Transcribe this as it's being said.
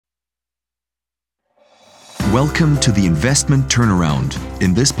Welcome to the Investment Turnaround.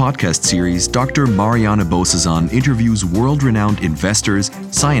 In this podcast series, Dr. Marianne Bossezon interviews world-renowned investors,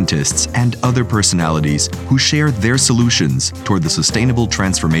 scientists, and other personalities who share their solutions toward the sustainable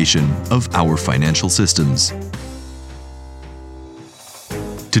transformation of our financial systems.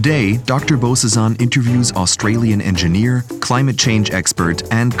 Today, Dr. Bossezon interviews Australian engineer, climate change expert,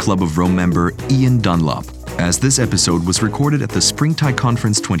 and Club of Rome member Ian Dunlop. As this episode was recorded at the Springtide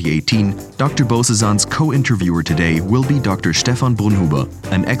Conference 2018, Dr. Bossezon's co-interviewer today will be Dr. Stefan Brunhuber,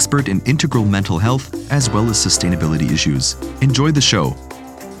 an expert in integral mental health as well as sustainability issues. Enjoy the show.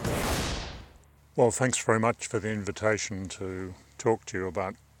 Well, thanks very much for the invitation to talk to you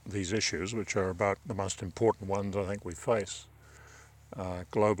about these issues, which are about the most important ones I think we face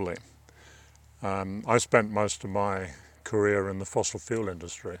globally. I spent most of my career in the fossil fuel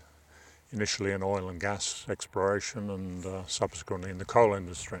industry. Initially in oil and gas exploration and subsequently in the coal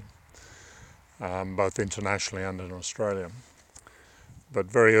industry, both internationally and in Australia. But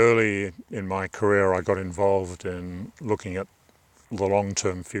very early in my career I got involved in looking at the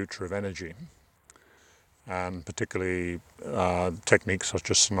long-term future of energy, and particularly techniques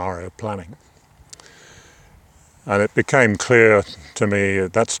such as scenario planning. And it became clear to me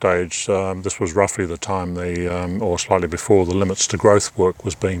at that stage, this was roughly the time or slightly before the limits to growth work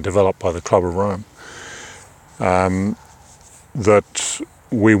was being developed by the Club of Rome, that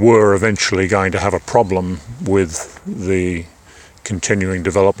we were eventually going to have a problem with the continuing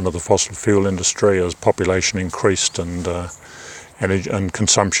development of the fossil fuel industry as population increased and energy and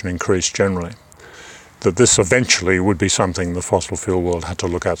consumption increased generally. That this eventually would be something the fossil fuel world had to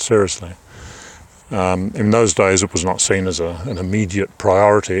look at seriously. In those days it was not seen as an immediate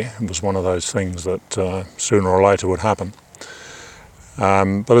priority. It was one of those things that sooner or later would happen.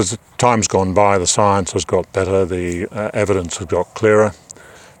 But as time's gone by, the science has got better, the evidence has got clearer,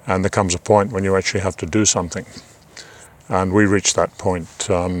 and there comes a point when you actually have to do something. And we reached that point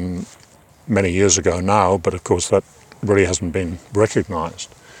many years ago now, but of course that really hasn't been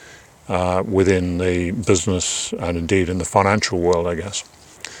recognised within the business and indeed in the financial world, I guess.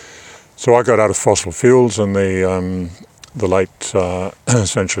 So I got out of fossil fuels in the late,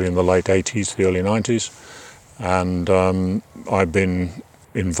 essentially in the late 80s, the early 90s, and I've been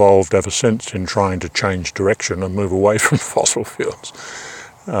involved ever since in trying to change direction and move away from fossil fuels.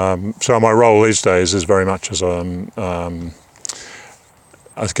 So my role these days is very much as I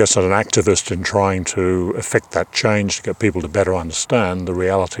guess as an activist in trying to effect that change to get people to better understand the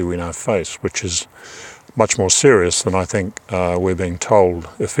reality we now face, which is much more serious than I think we're being told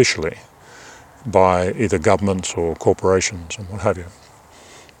officially by either governments or corporations and what have you.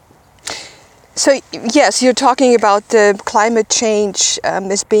 So yes, you're talking about climate change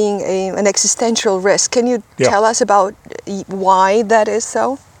as being an existential risk. Can you tell us about why that is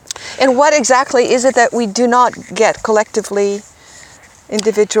so? And what exactly is it that we do not get collectively,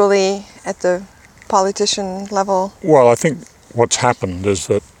 individually, at the politician level? Well, I think what's happened is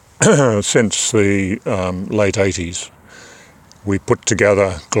that since the late 80s, we put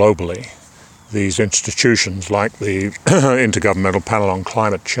together globally these institutions like the Intergovernmental Panel on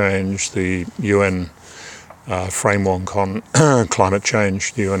Climate Change, the UN Framework on Climate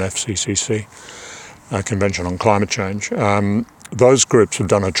Change, the UNFCCC Convention on Climate Change. Those groups have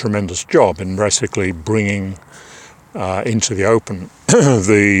done a tremendous job in basically bringing into the open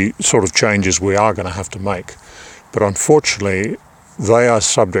the sort of changes we are going to have to make. But unfortunately, they are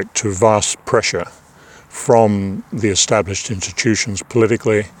subject to vast pressure from the established institutions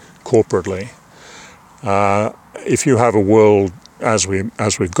politically, corporately. If you have a world as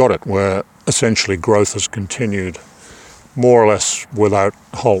we've got it, where essentially growth has continued more or less without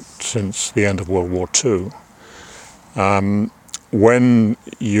halt since the end of World War II, when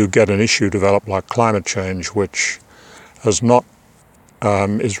you get an issue developed like climate change, which has not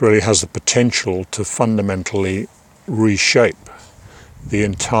has the potential to fundamentally reshape the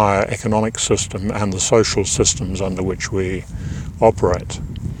entire economic system and the social systems under which we operate,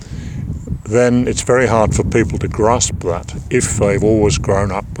 then it's very hard for people to grasp that if they've always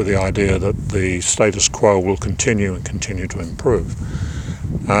grown up with the idea that the status quo will continue and continue to improve.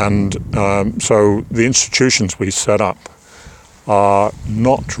 And so the institutions we set up are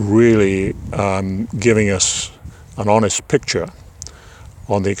not really giving us an honest picture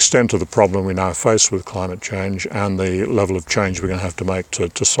on the extent of the problem we now face with climate change and the level of change we're going to have to make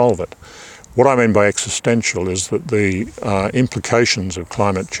to solve it. What I mean by existential is that the implications of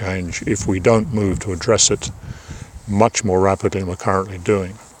climate change, if we don't move to address it much more rapidly than we're currently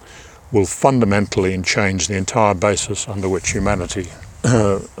doing, will fundamentally change the entire basis under which humanity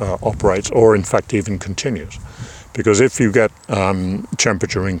operates, or in fact even continues. Because if you get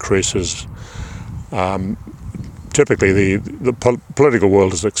temperature increases typically the political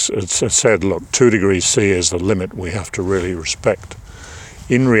world has said, look, 2 degrees C is the limit we have to really respect.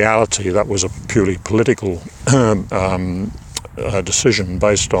 In reality, that was a purely political decision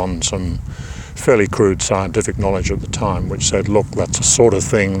based on some fairly crude scientific knowledge at the time, which said, look, that's the sort of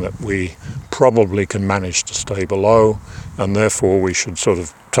thing that we probably can manage to stay below, and therefore we should sort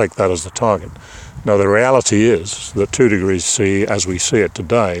of take that as the target. Now, the reality is that 2 degrees C, as we see it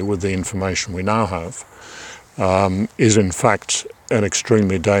today, with the information we now have, is in fact an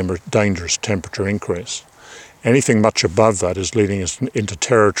extremely dangerous temperature increase. Anything much above that is leading us into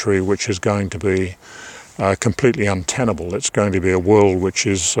territory which is going to be completely untenable. It's going to be a world which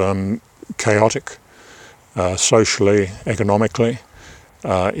is chaotic, socially, economically.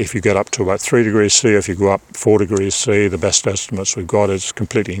 If you get up to about 3 degrees C, if you go up 4 degrees C, the best estimates we've got is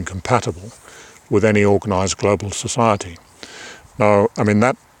completely incompatible with any organised global society. Now, I mean,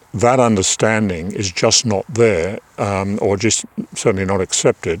 that understanding is just not there, or just certainly not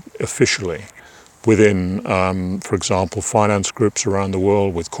accepted officially within, for example, finance groups around the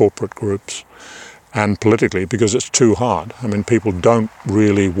world, with corporate groups, and politically, because it's too hard. I mean, people don't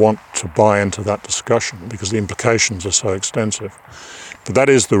really want to buy into that discussion because the implications are so extensive. But that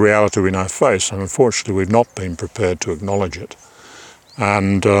is the reality we now face, and unfortunately we've not been prepared to acknowledge it.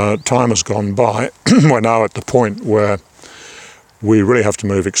 And time has gone by. We're now at the point where we really have to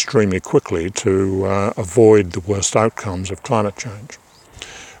move extremely quickly to avoid the worst outcomes of climate change.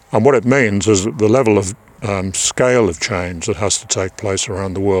 And what it means is that the level of scale of change that has to take place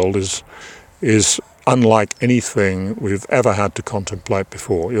around the world is unlike anything we've ever had to contemplate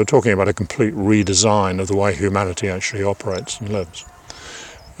before. You're talking about a complete redesign of the way humanity actually operates and lives.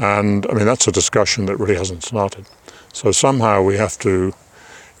 And I mean, that's a discussion that really hasn't started. So somehow we have to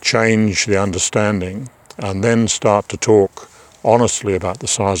change the understanding and then start to talk honestly about the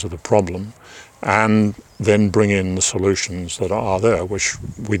size of the problem, and then bring in the solutions that are there, which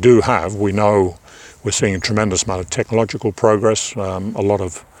we do have. We know we're seeing a tremendous amount of technological progress, a lot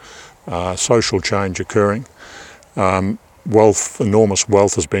of social change occurring. Enormous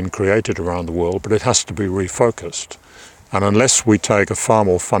wealth has been created around the world, but it has to be refocused. And unless we take a far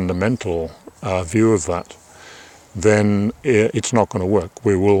more fundamental view of that, then it's not going to work.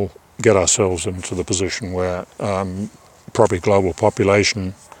 We will get ourselves into the position where probably global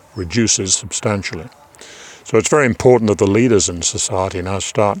population reduces substantially. So it's very important that the leaders in society now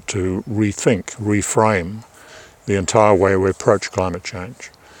start to rethink, reframe the entire way we approach climate change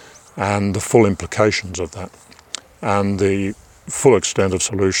and the full implications of that and the full extent of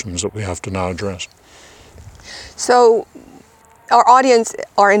solutions that we have to now address. So our audience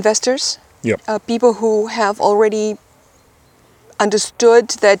are investors, yep. People who have already understood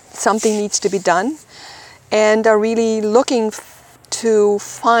that something needs to be done and are really looking to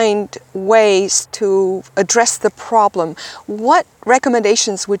find ways to address the problem. What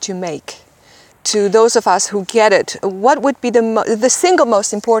recommendations would you make to those of us who get it? What would be the single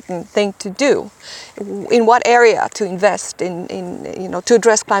most important thing to do? In what area to invest in to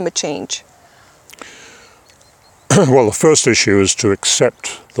address climate change? Well, the first issue is to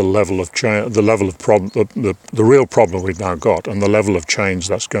accept the level of change, the level of problem, the real problem we've now got, and the level of change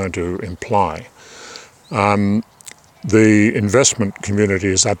that's going to imply. The investment community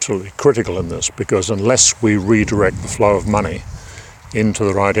is absolutely critical in this, because unless we redirect the flow of money into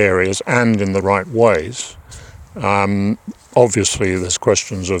the right areas and in the right ways, obviously there's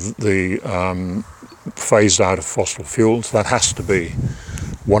questions of the phased out of fossil fuels. That has to be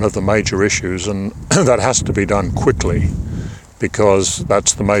one of the major issues, and that has to be done quickly, because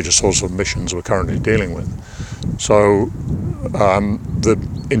that's the major source of emissions we're currently dealing with. So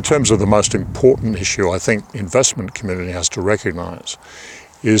in terms of the most important issue I think the investment community has to recognise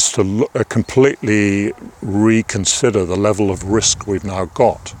is to completely reconsider the level of risk we've now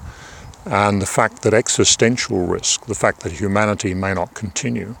got, and the fact that existential risk, the fact that humanity may not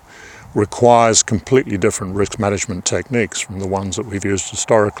continue, requires completely different risk management techniques from the ones that we've used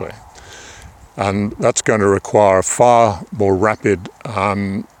historically. And that's going to require a far more rapid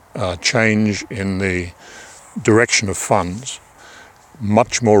change in the direction of funds,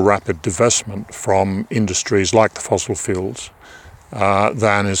 much more rapid divestment from industries like the fossil fuels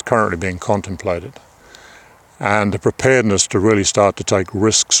than is currently being contemplated, and a preparedness to really start to take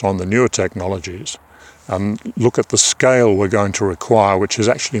risks on the newer technologies and look at the scale we're going to require, which is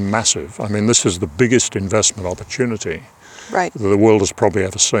actually massive. I mean, this is the biggest investment opportunity that the world has probably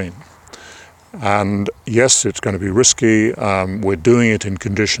ever seen. And yes, it's going to be risky. We're doing it in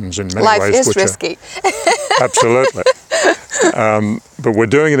conditions in many ways which is risky. Absolutely. But we're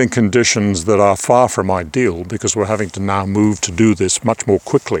doing it in conditions that are far from ideal, because we're having to now move to do this much more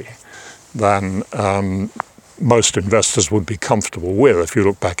quickly than most investors would be comfortable with if you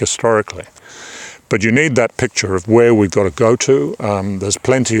look back historically. But you need that picture of where we've got to go to. There's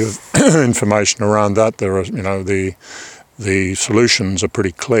plenty of information around that. There are, the solutions are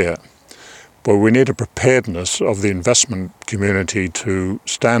pretty clear. But we need a preparedness of the investment community to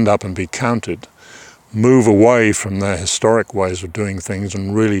stand up and be counted, move away from their historic ways of doing things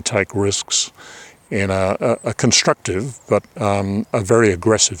and really take risks in a constructive but a very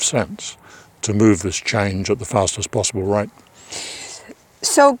aggressive sense to move this change at the fastest possible rate.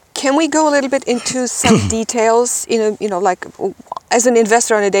 So can we go a little bit into some details? Like as an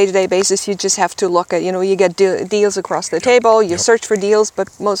investor on a day-to-day basis, you just have to look at, you get deals across the table, you search for deals, but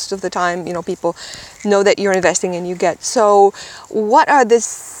most of the time, people know that you're investing and you get. So what are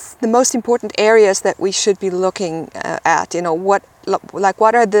the most important areas that we should be looking at?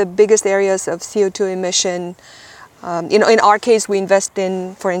 What are the biggest areas of CO2 emission? In our case, we invest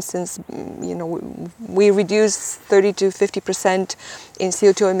in, for instance, we reduce 30 to 50% in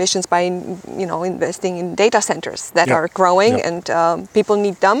CO2 emissions by, investing in data centers that are growing and people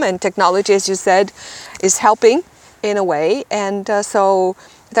need them. And technology, as you said, is helping in a way. And so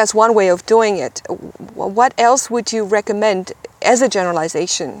that's one way of doing it. What else would you recommend as a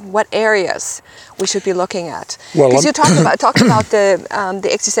generalization? What areas we should be looking at? Because you talked about the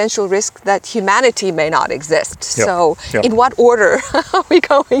existential risk that humanity may not exist. So in what order are we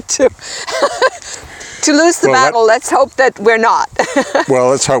going to lose the battle? Let's hope that we're not. Well,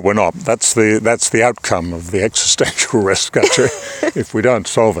 let's hope we're not. That's the outcome of the existential risk, actually, if we don't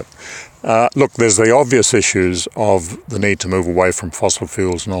solve it. Look, there's the obvious issues of the need to move away from fossil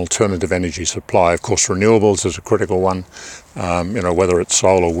fuels and alternative energy supply. Of course, renewables is a critical one, whether it's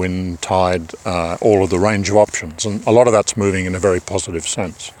solar, wind, tide, all of the range of options. And a lot of that's moving in a very positive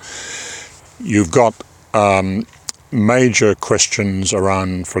sense. You've got major questions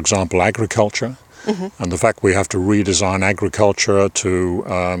around, for example, agriculture. And the fact we have to redesign agriculture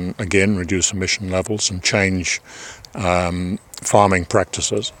to, again, reduce emission levels and change farming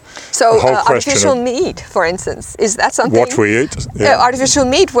practices. So artificial meat, for instance, is that something? What we eat. Artificial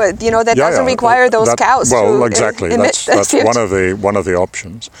meat, that doesn't require those cows. Well, exactly. That's CO2. one of the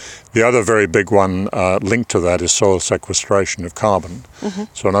options. The other very big one linked to that is soil sequestration of carbon.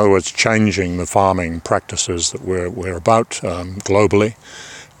 So in other words, changing the farming practices that we're about globally.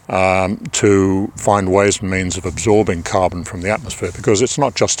 To find ways and means of absorbing carbon from the atmosphere, because it's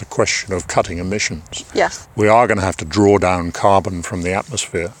not just a question of cutting emissions. Yes. We are going to have to draw down carbon from the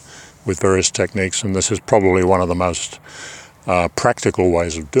atmosphere with various techniques, and this is probably one of the most practical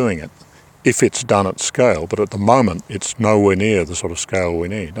ways of doing it, if it's done at scale. But at the moment, it's nowhere near the sort of scale we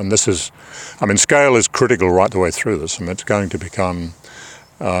need. And scale is critical right the way through this, and it's going to become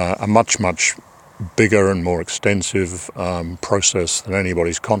a much, much bigger and more extensive process than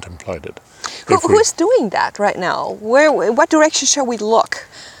anybody's contemplated. Who is doing that right now? What direction shall we look?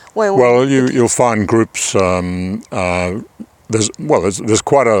 You'll find groups. There's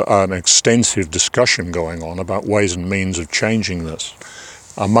quite an extensive discussion going on about ways and means of changing this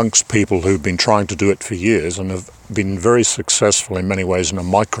amongst people who've been trying to do it for years and have been very successful in many ways in a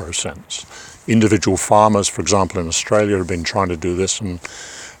micro sense. Individual farmers, for example, in Australia have been trying to do this and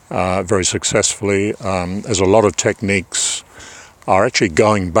very successfully. There's a lot of techniques are actually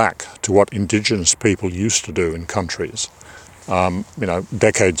going back to what indigenous people used to do in countries,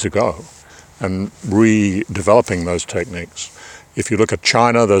 decades ago, and redeveloping those techniques. If you look at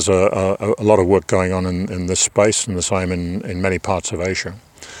China, there's a lot of work going on in this space, and the same in many parts of Asia.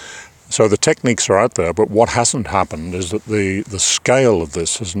 So the techniques are out there, but what hasn't happened is that the scale of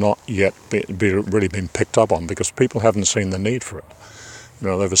this has not yet really been picked up on, because people haven't seen the need for it.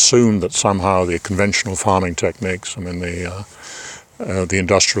 They've assumed that somehow the conventional farming techniques, the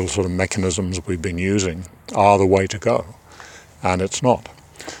industrial sort of mechanisms we've been using are the way to go, and it's not.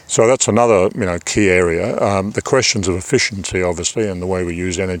 So that's another, key area. The questions of efficiency, obviously, and the way we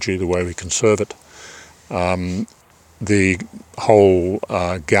use energy, the way we conserve it. The whole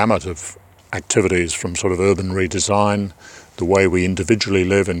gamut of activities from sort of urban redesign, the way we individually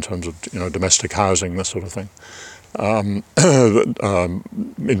live in terms of, domestic housing, this sort of thing.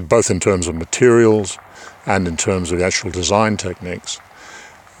 Both in terms of materials and in terms of the actual design techniques.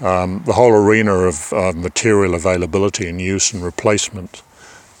 The whole arena of material availability and use and replacement,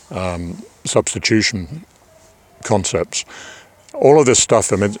 substitution concepts, all of this stuff,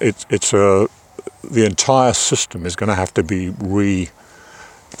 the entire system is going to have to be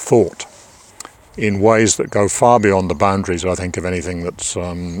rethought in ways that go far beyond the boundaries, I think, of anything that's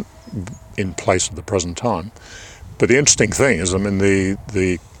in place at the present time. But the interesting thing is,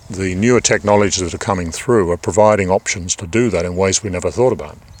 the newer technologies that are coming through are providing options to do that in ways we never thought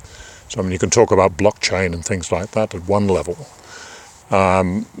about. So I mean, you can talk about blockchain and things like that at one level,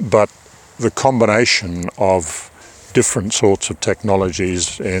 but the combination of different sorts of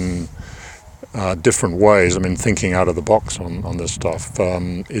technologies in different ways, I mean, thinking out of the box on this stuff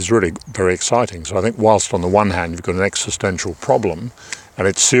is really very exciting. So I think whilst on the one hand you've got an existential problem and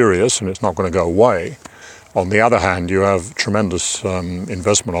it's serious and it's not going to go away, on the other hand you have tremendous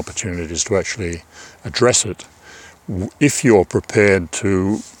investment opportunities to actually address it if you're prepared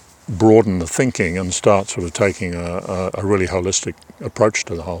to broaden the thinking and start sort of taking a really holistic approach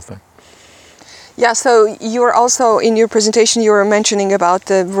to the whole thing. Yeah, so you were also, in your presentation, you were mentioning about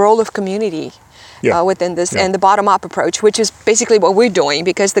the role of community within this and the bottom-up approach, which is basically what we're doing,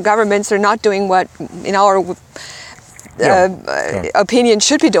 because the governments are not doing what, in our opinion,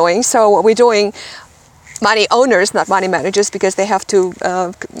 should be doing. So what we're doing, money owners, not money managers, because they have to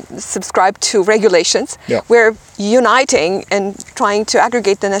subscribe to regulations. We're uniting and trying to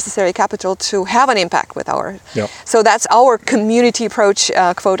aggregate the necessary capital to have an impact with our. So that's our community approach,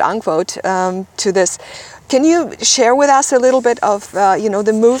 quote unquote, to this. Can you share with us a little bit of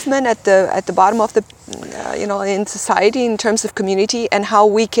the movement at the bottom of the in society in terms of community and how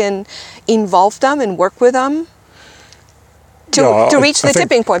we can involve them and work with them to reach the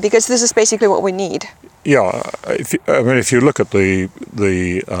tipping point, because this is basically what we need. Yeah, if you look at the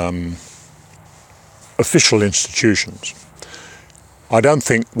official institutions, I don't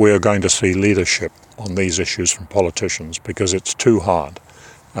think we're going to see leadership on these issues from politicians because it's too hard.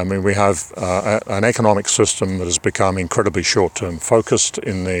 I mean, we have an economic system that has become incredibly short-term focused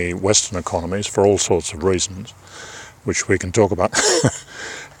in the Western economies for all sorts of reasons, which we can talk about.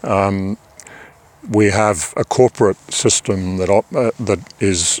 We have a corporate system that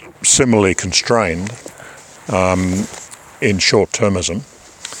is similarly constrained in short-termism,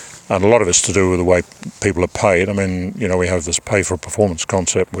 and a lot of it's to do with the way people are paid. I mean, we have this pay-for-performance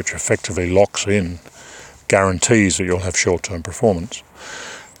concept which effectively locks in, guarantees that you'll have short-term performance.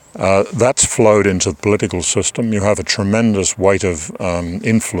 That's flowed into the political system. You have a tremendous weight of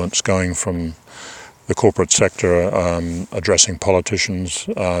influence going from the corporate sector addressing politicians,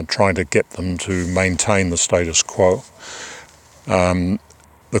 trying to get them to maintain the status quo.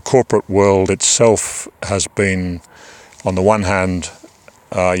 The corporate world itself has been, on the one hand,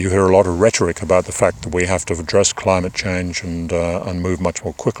 you hear a lot of rhetoric about the fact that we have to address climate change and move much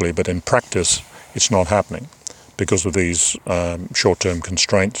more quickly, but in practice it's not happening because of these short-term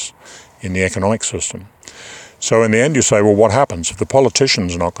constraints in the economic system. So in the end you say, well, what happens if the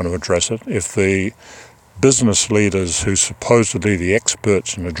politicians are not going to address it, if the business leaders who supposedly the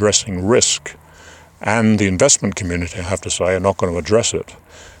experts in addressing risk and the investment community, I have to say, are not going to address it,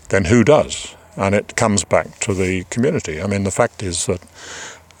 then who does? And it comes back to the community. I mean, the fact is that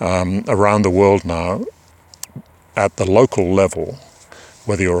around the world now, at the local level,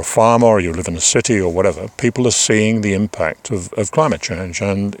 whether you're a farmer or you live in a city or whatever, people are seeing the impact of climate change,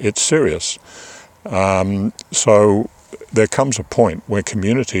 and it's serious. So there comes a point where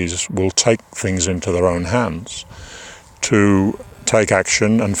communities will take things into their own hands to take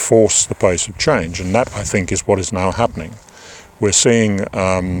action and force the pace of change, and that, I think, is what is now happening. We're seeing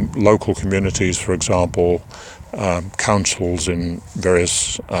local communities, for example, councils in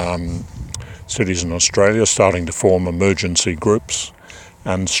various cities in Australia starting to form emergency groups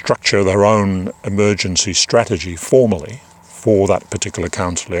and structure their own emergency strategy formally for that particular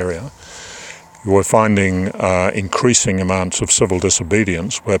council area. We're finding increasing amounts of civil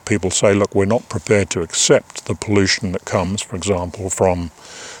disobedience where people say, look, we're not prepared to accept the pollution that comes, for example, from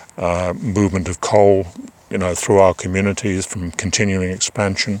movement of coal through our communities, from continuing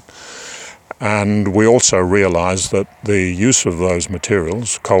expansion. And we also realize that the use of those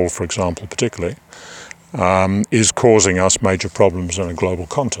materials, coal for example particularly, is causing us major problems in a global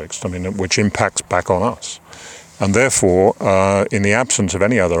context, which impacts back on us. And therefore, in the absence of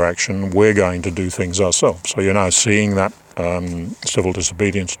any other action, we're going to do things ourselves. So you're now seeing that civil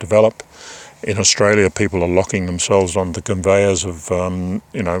disobedience develop. In Australia, people are locking themselves on the conveyors of,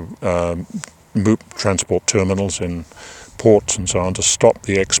 transport terminals in ports and so on to stop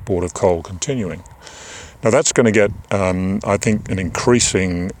the export of coal continuing. Now that's going to get, I think, an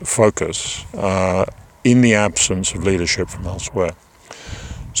increasing focus in the absence of leadership from elsewhere.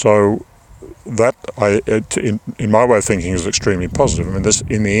 So that, in my way of thinking, is extremely positive. This,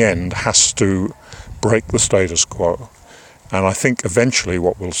 in the end, has to break the status quo. And I think eventually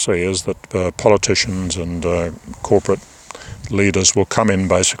what we'll see is that politicians and corporate leaders will come in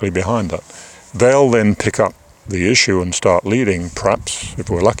basically behind that. They'll then pick up the issue and start leading, perhaps, if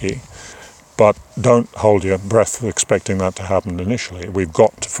we're lucky, but don't hold your breath expecting that to happen initially. We've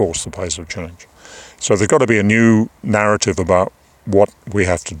got to force the pace of change. So there's got to be a new narrative about what we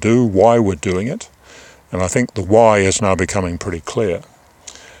have to do, why we're doing it, and I think the why is now becoming pretty clear.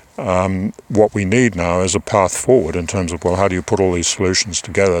 What we need now is a path forward in terms of, well, how do you put all these solutions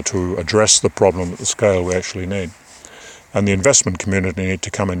together to address the problem at the scale we actually need? And the investment community need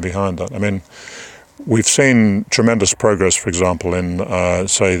to come in behind that. I mean, we've seen tremendous progress, for example, in,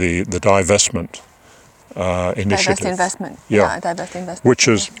 say, the divestment initiative. Divest investment. Divest investment. Which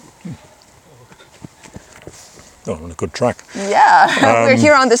is... Oh, on a good track. Yeah, we're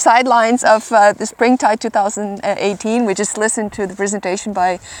here on the sidelines of the Springtide 2018. We just listened to the presentation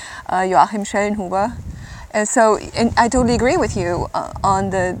by Joachim Schellenhuber. And I totally agree with you on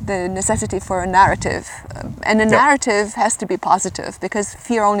the necessity for a narrative. And the narrative has to be positive, because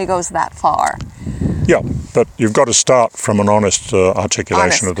fear only goes that far. Yeah, but you've got to start from an honest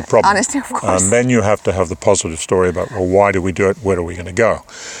articulation of the problem. Honesty, of course. And then you have to have the positive story about, well, why do we do it? Where are we going to go?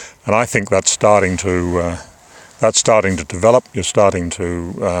 And I think that's starting to develop. You're starting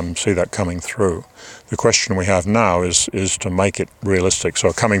to see that coming through. The question we have now is to make it realistic.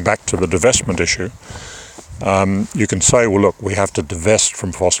 So coming back to the divestment issue, you can say, well, look, we have to divest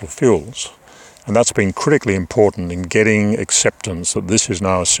from fossil fuels. And that's been critically important in getting acceptance that this is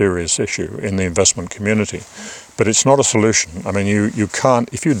now a serious issue in the investment community. But it's not a solution. I mean, you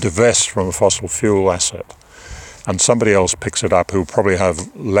can't, if you divest from a fossil fuel asset and somebody else picks it up who probably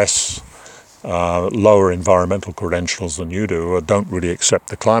have lower environmental credentials than you do, or don't really accept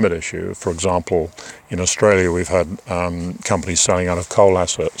the climate issue. For example, in Australia, we've had companies selling out of coal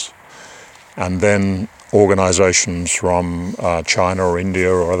assets. And then organizations from China or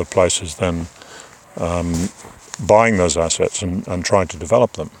India or other places then buying those assets and trying to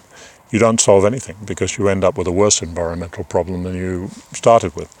develop them. You don't solve anything, because you end up with a worse environmental problem than you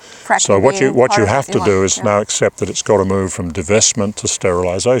started with. So what you have to do is now accept that it's got to move from divestment to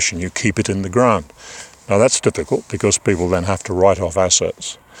sterilization. You keep it in the ground. Now that's difficult, because people then have to write off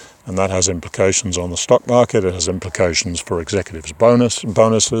assets. And that has implications on the stock market, it has implications for executives'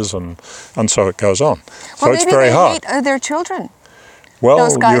 bonuses, and so it goes on. So it's very hard. Hate their children.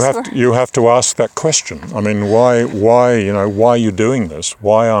 Well, you have to ask that question. I mean, why are you doing this?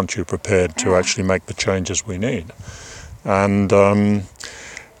 Why aren't you prepared to actually make the changes we need? And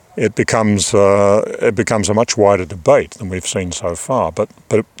it becomes a much wider debate than we've seen so far. But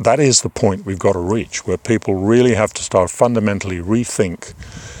that is the point we've got to reach, where people really have to start fundamentally rethink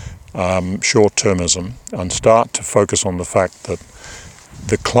short-termism and start to focus on the fact that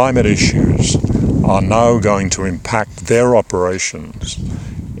the climate issues are now going to impact their operations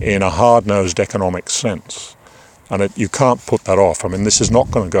in a hard-nosed economic sense. And you can't put that off. I mean, this is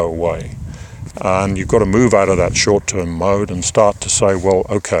not going to go away. And you've got to move out of that short-term mode and start to say, well,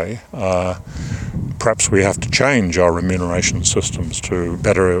 okay, perhaps we have to change our remuneration systems to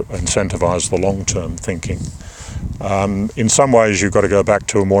better incentivize the long-term thinking. In some ways, you've got to go back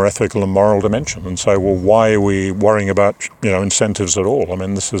to a more ethical and moral dimension and say, well, why are we worrying about incentives at all? I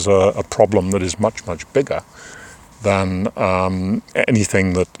mean, this is a problem that is much, much bigger than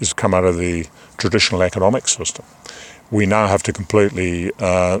anything that has come out of the traditional economic system. We now have to completely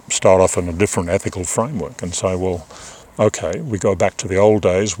start off in a different ethical framework and say, well, okay, we go back to the old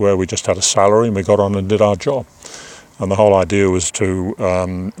days where we just had a salary and we got on and did our job. And the whole idea was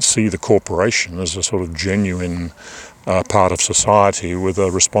to see the corporation as a sort of genuine part of society with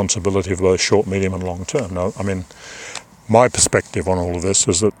a responsibility for both short, medium and long term. Now, I mean, my perspective on all of this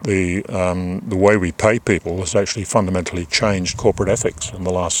is that the way we pay people has actually fundamentally changed corporate ethics in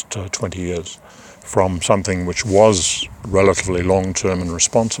the last 20 years, from something which was relatively long-term and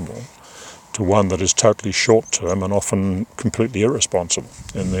responsible to one that is totally short-term and often completely irresponsible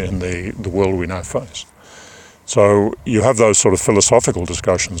in the world we now face. So you have those sort of philosophical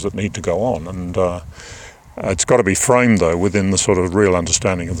discussions that need to go on, and it's got to be framed, though, within the sort of real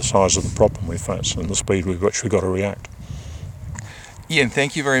understanding of the size of the problem we face and the speed with which we've got to react. Ian,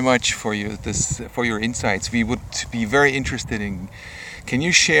 thank you very much for your insights. We would be very interested in, can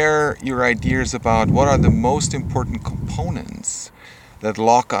you share your ideas about what are the most important components that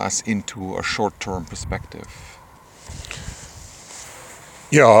lock us into a short-term perspective?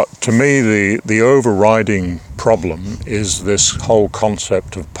 Yeah, to me, the overriding problem is this whole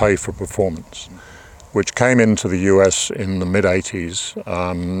concept of pay for performance, which came into the US in the mid-80s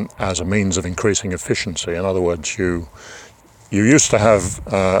as a means of increasing efficiency. In other words, you used to have,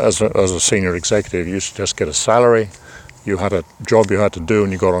 as a senior executive, you used to just get a salary, you had a job you had to do,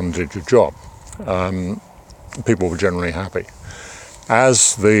 and you got on and did your job. People were generally happy.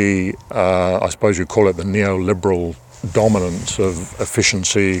 As I suppose you call it the neoliberal dominance of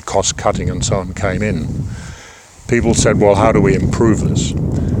efficiency, cost cutting and so on came in, people said, well, how do we improve this?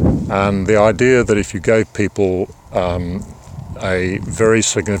 And the idea that if you gave people a very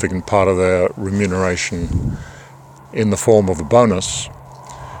significant part of their remuneration in the form of a bonus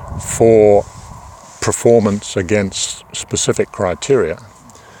for performance against specific criteria,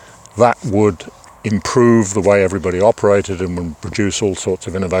 that would improve the way everybody operated and would produce all sorts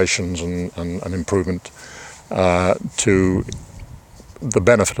of innovations and improvement to the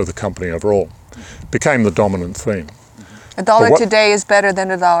benefit of the company overall. Became the dominant theme. $1 today is better than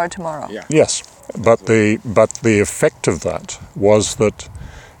 $1 tomorrow. Yeah. Yes, but the effect of that was that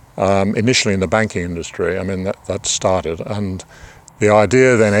initially in the banking industry, I mean, that started, and the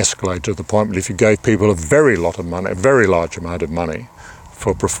idea then escalated to the point that if you gave people a very lot of money, a very large amount of money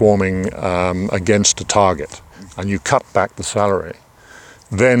for performing against a target, and you cut back the salary,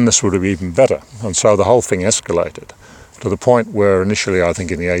 then this would have been even better. And so the whole thing escalated to the point where initially, I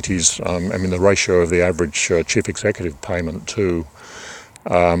think in the 80s, I mean, the ratio of the average chief executive payment to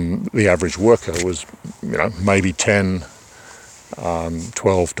the average worker was, maybe 10,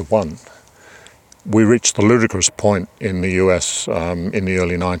 12 to 1. We reached the ludicrous point in the US in the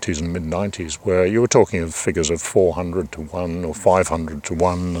early 90s and mid-90s where you were talking of figures of 400 to 1 or 500 to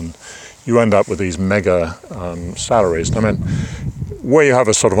 1, and you end up with these mega salaries. I mean, where you have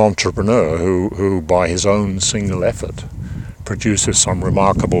a sort of entrepreneur who by his own single effort produces some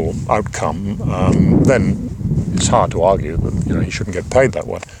remarkable outcome, then it's hard to argue that he shouldn't get paid that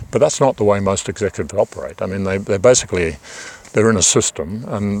way. But that's not the way most executives operate. I mean, they're in a system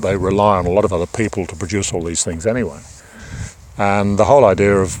and they rely on a lot of other people to produce all these things anyway. And the whole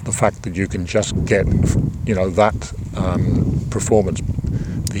idea of the fact that you can just get, that performance,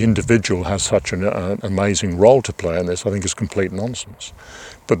 the individual has such an amazing role to play in this, I think is complete nonsense.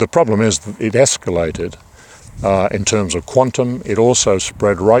 But the problem is that it escalated in terms of quantum. It also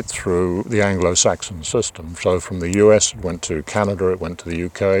spread right through the Anglo-Saxon system. So from the US, it went to Canada, it went to the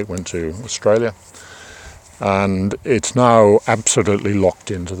UK, it went to Australia. And it's now absolutely locked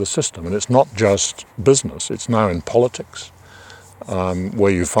into the system. And it's not just business, it's now in politics,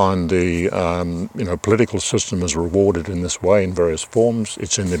 where you find the political system is rewarded in this way in various forms.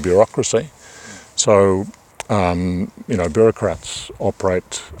 It's in the bureaucracy. So, bureaucrats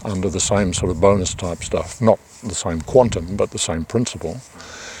operate under the same sort of bonus type stuff, not the same quantum, but the same principle.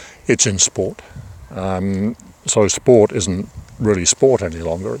 It's in sport. So sport isn't really sport any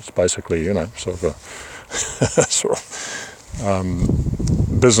longer. It's basically, sort of a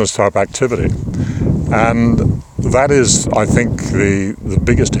business type activity, and that is, I think, the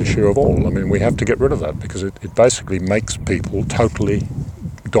biggest issue of all. I mean, we have to get rid of that because it basically makes people totally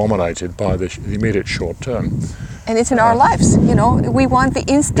dominated by the immediate short term. And it's in our lives, we want the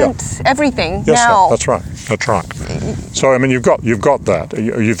instant everything yes, now. That's right. So I mean, you've got that.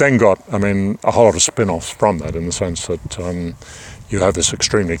 You've then got, I mean, a whole lot of spin-offs from that, in the sense that you have this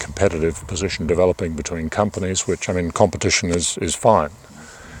extremely competitive position developing between companies, which, I mean, competition is fine,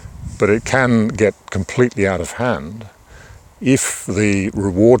 but it can get completely out of hand if the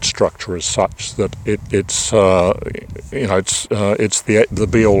reward structure is such that it's the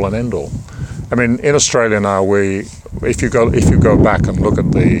be all and end all. I mean, in Australia now, if you go back and look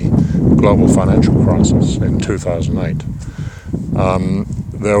at the global financial crisis in 2008,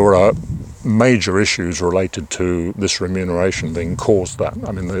 there were major issues related to this remuneration being caused that.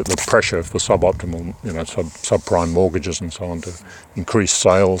 I mean, the pressure for suboptimal, subprime mortgages and so on to increase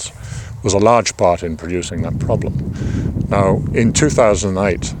sales was a large part in producing that problem. Now, in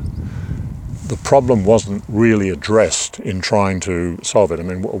 2008, the problem wasn't really addressed in trying to solve it. I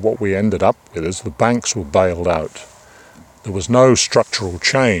mean, what we ended up with is the banks were bailed out. There was no structural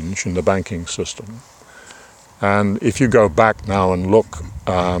change in the banking system. And if you go back now and look,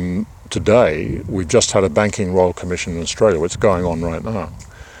 today, we've just had a Banking Royal Commission in Australia, it's going on right now,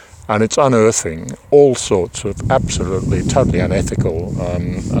 and it's unearthing all sorts of absolutely, totally unethical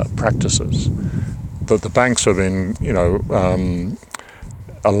practices that the banks have been,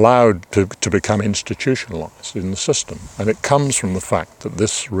 allowed to become institutionalized in the system. And it comes from the fact that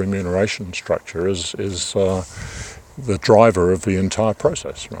this remuneration structure is the driver of the entire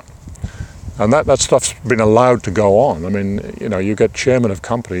process, right? And that stuff's been allowed to go on. I mean, you get chairmen of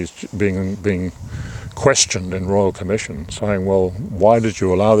companies being questioned in Royal Commission, saying, well, why did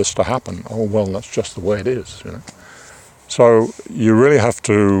you allow this to happen? Oh, well, that's just the way it is, So you really have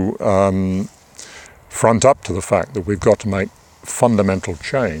to front up to the fact that we've got to make fundamental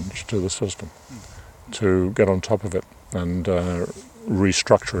change to the system to get on top of it and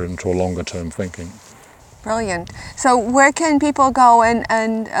restructure it into a longer-term thinking. Brilliant. So where can people go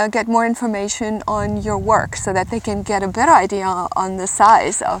and get more information on your work so that they can get a better idea on the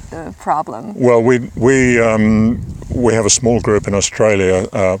size of the problem? Well, we have a small group in Australia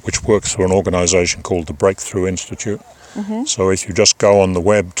which works for an organisation called the Breakthrough Institute. So if you just go on the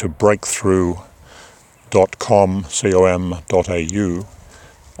web to breakthrough.com, com.au,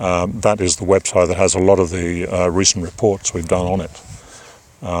 that is the website that has a lot of the recent reports we've done on it,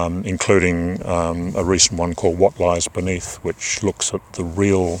 including a recent one called What Lies Beneath, which looks at the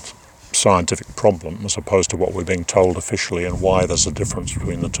real scientific problem as opposed to what we're being told officially, and why there's a difference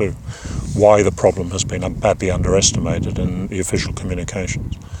between the two, why the problem has been badly underestimated in the official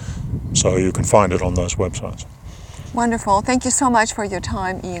communications. So you can find it on those websites. Wonderful. Thank you so much for your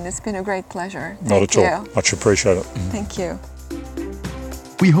time, Ian. It's been a great pleasure. Not at all. Much appreciated. Thank you.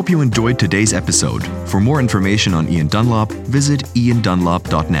 We hope you enjoyed today's episode. For more information on Ian Dunlop, visit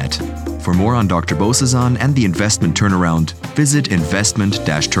iandunlop.net. For more on Dr. Bozesan and the investment turnaround, visit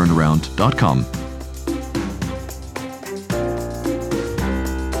investment-turnaround.com.